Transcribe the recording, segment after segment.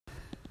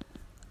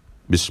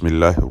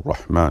Bismillahir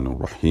Rahmanir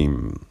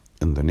Rahim.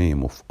 In the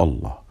name of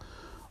Allah,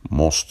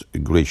 most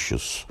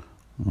gracious,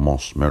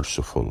 most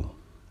merciful.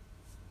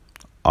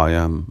 I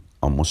am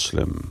a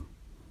Muslim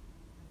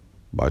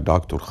by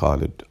Dr.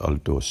 Khalid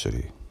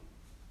Al-Dosari.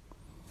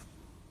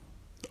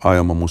 I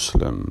am a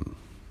Muslim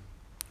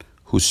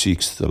who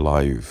seeks the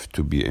life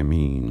to be a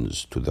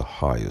means to the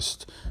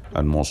highest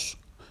and most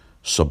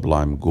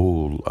sublime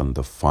goal and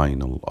the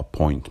final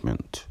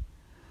appointment.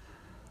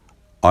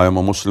 I am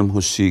a Muslim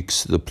who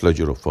seeks the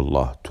pleasure of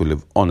Allah to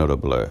live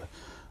honorably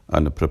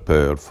and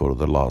prepare for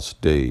the last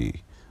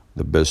day,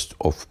 the best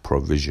of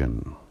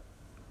provision.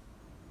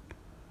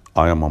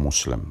 I am a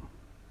Muslim.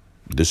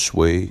 This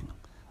way,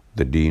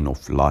 the deen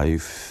of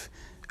life,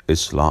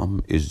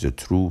 Islam, is the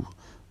true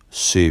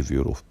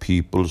savior of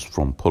peoples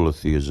from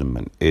polytheism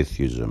and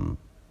atheism.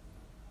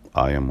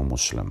 I am a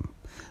Muslim.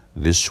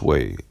 This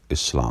way,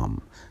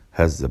 Islam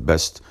has the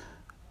best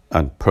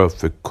and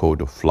perfect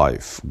code of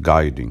life,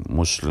 guiding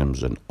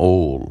Muslims and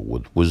all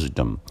with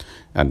wisdom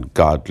and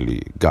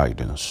godly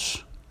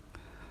guidance.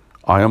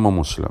 I am a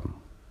Muslim.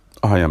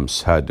 I am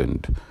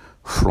saddened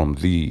from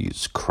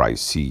these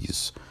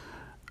crises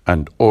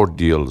and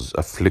ordeals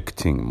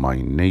afflicting my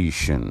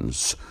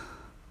nations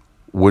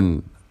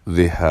when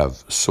they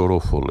have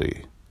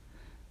sorrowfully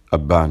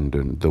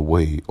abandoned the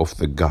way of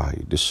the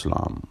guide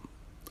Islam.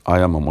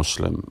 I am a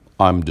Muslim.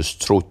 I am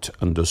distraught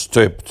and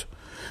disturbed.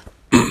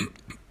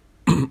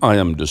 I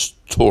am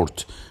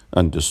distraught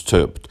and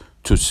disturbed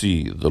to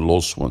see the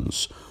lost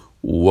ones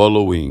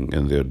wallowing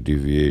in their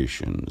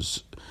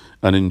deviations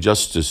and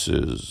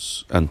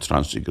injustices and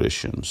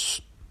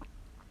transgressions.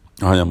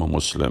 I am a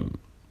Muslim.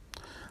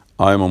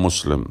 I am a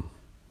Muslim.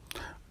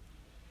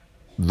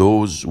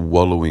 Those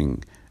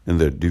wallowing in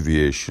their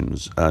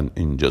deviations and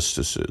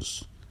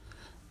injustices,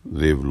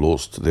 they've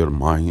lost their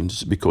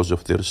minds because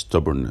of their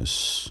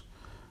stubbornness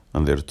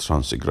and their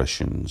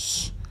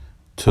transgressions.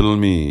 Tell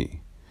me,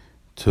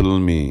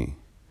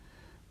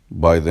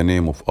 by the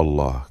name of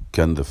Allah,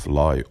 can the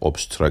fly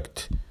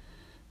obstruct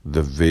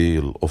the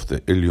veil of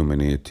the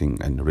illuminating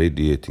and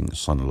radiating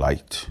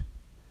sunlight?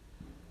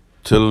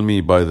 Tell me,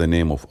 by the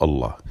name of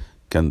Allah,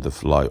 can the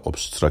fly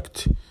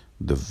obstruct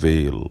the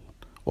veil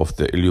of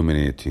the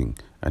illuminating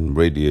and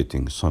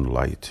radiating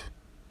sunlight?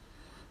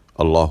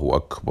 Allahu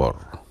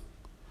Akbar.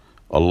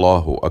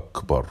 Allahu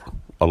Akbar.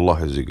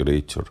 Allah is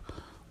greater.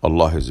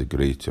 Allah is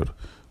greater.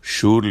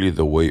 Surely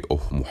the way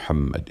of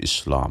Muhammad,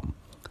 Islam,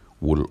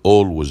 will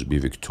always be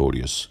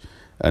victorious,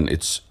 and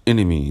its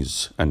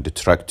enemies and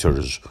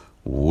detractors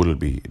will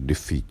be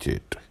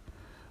defeated.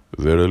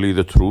 Verily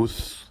the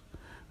truth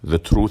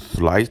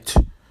light,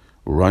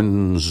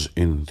 runs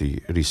in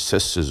the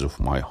recesses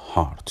of my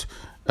heart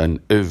and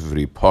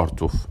every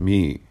part of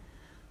me.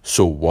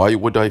 So why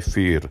would I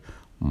fear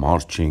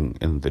marching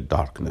in the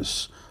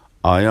darkness?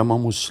 I am a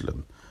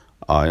Muslim.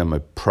 I am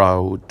a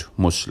proud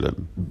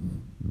Muslim.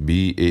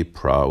 Be a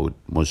proud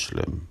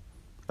Muslim.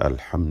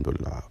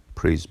 Alhamdulillah.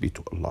 Praise be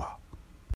to Allah.